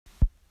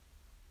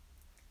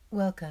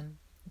Welcome.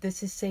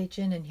 This is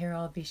Sajin, and here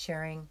I'll be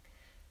sharing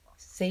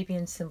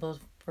Sabian symbols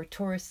for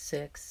Taurus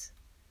 6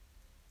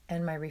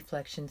 and my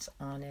reflections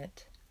on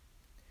it.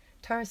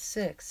 Taurus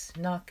 6,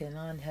 knocking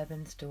on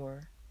heaven's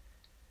door.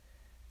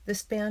 The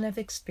span of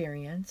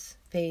experience,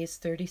 phase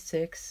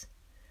 36,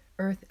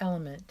 earth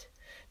element.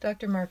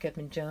 Dr. Mark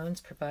Edmund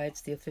Jones provides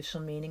the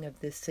official meaning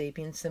of this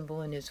Sabian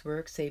symbol in his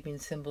work,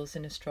 Sabian Symbols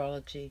in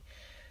Astrology.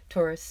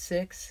 Taurus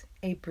 6,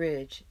 a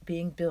bridge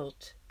being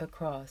built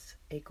across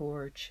a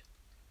gorge.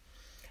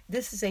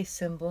 This is a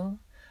symbol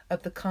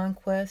of the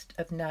conquest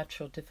of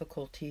natural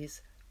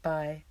difficulties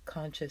by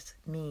conscious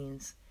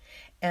means,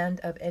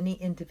 and of any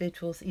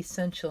individual's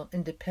essential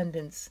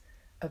independence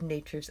of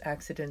nature's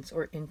accidents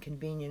or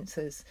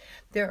inconveniences.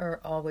 There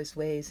are always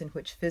ways in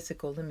which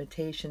physical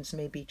limitations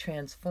may be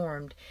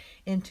transformed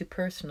into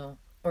personal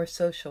or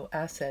social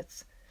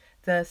assets,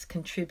 thus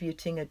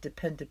contributing a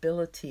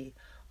dependability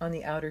on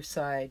the outer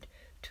side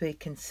to a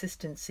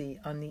consistency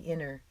on the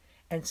inner,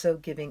 and so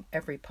giving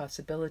every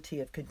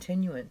possibility of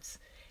continuance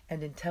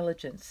and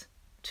intelligence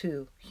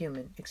to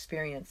human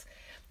experience.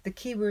 The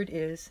key word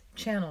is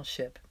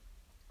channelship.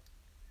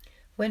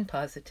 When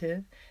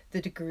positive, the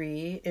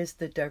degree is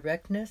the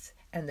directness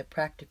and the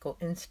practical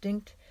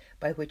instinct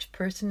by which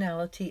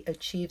personality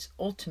achieves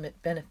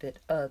ultimate benefit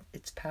of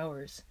its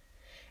powers.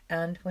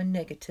 And when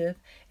negative,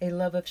 a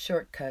love of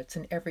shortcuts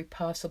and every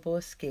possible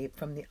escape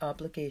from the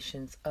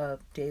obligations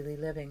of daily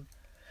living.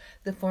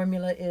 The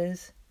formula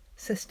is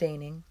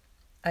sustaining,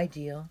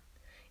 ideal,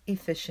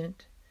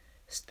 efficient,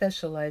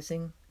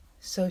 specializing,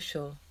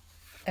 social,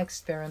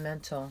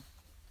 experimental.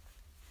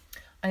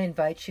 I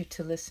invite you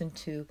to listen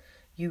to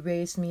You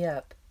Raise Me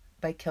Up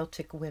by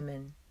Celtic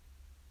Women.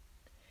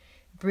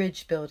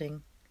 Bridge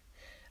building.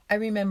 I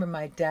remember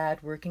my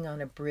dad working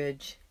on a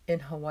bridge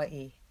in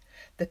Hawaii.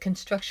 The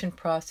construction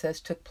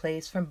process took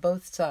place from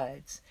both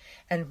sides,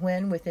 and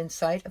when within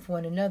sight of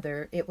one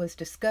another, it was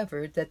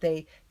discovered that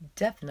they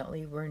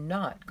definitely were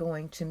not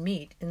going to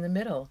meet in the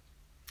middle,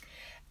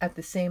 at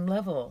the same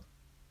level.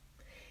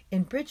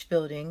 In bridge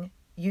building,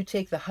 you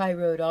take the high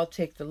road, I'll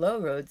take the low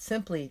road,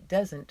 simply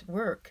doesn't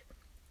work.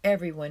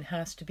 Everyone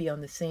has to be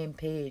on the same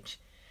page,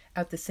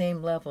 at the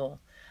same level,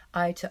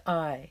 eye to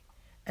eye,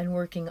 and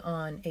working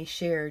on a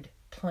shared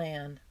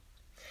plan.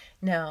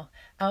 Now,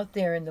 out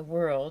there in the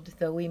world,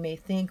 though we may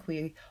think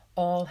we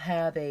all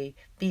have a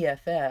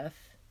BFF,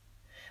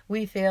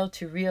 we fail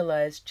to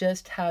realize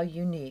just how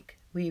unique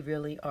we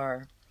really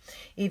are.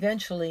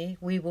 Eventually,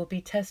 we will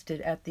be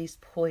tested at these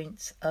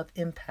points of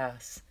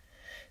impasse.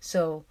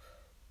 So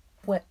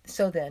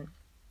then,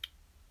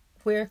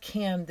 where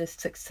can this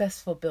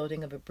successful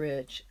building of a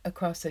bridge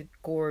across a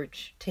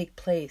gorge take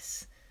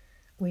place,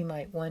 we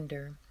might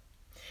wonder.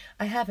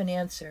 I have an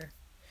answer.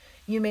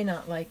 You may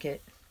not like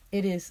it.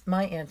 It is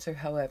my answer,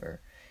 however.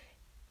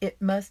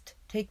 It must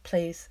take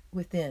place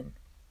within.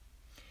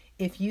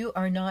 If you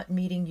are not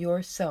meeting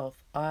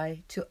yourself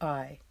eye to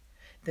eye,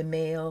 the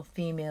male,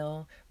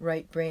 female,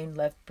 right brain,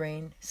 left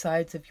brain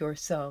sides of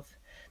yourself,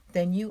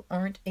 then you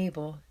aren't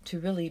able to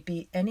really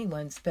be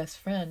anyone's best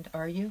friend,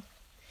 are you?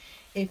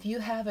 If you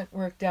haven't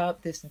worked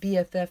out this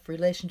BFF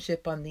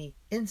relationship on the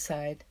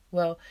inside,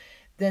 well,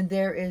 then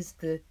there is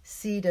the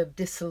seed of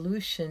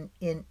dissolution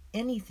in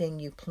anything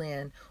you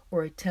plan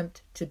or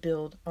attempt to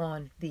build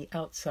on the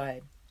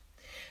outside.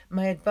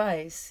 My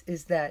advice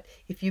is that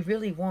if you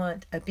really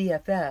want a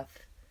BFF,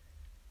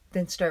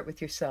 then start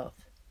with yourself.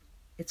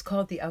 It's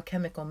called the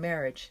alchemical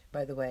marriage,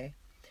 by the way.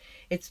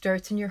 It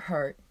starts in your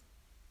heart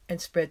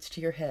and spreads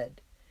to your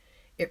head.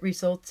 It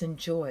results in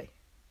joy.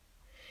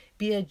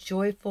 Be a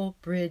joyful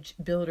bridge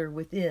builder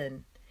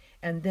within,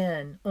 and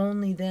then,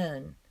 only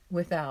then,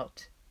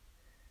 without,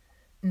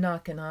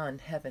 knocking on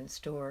heaven's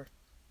door.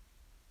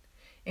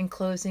 In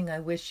closing, I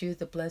wish you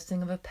the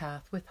blessing of a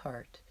path with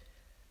heart.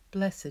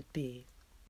 Blessed be.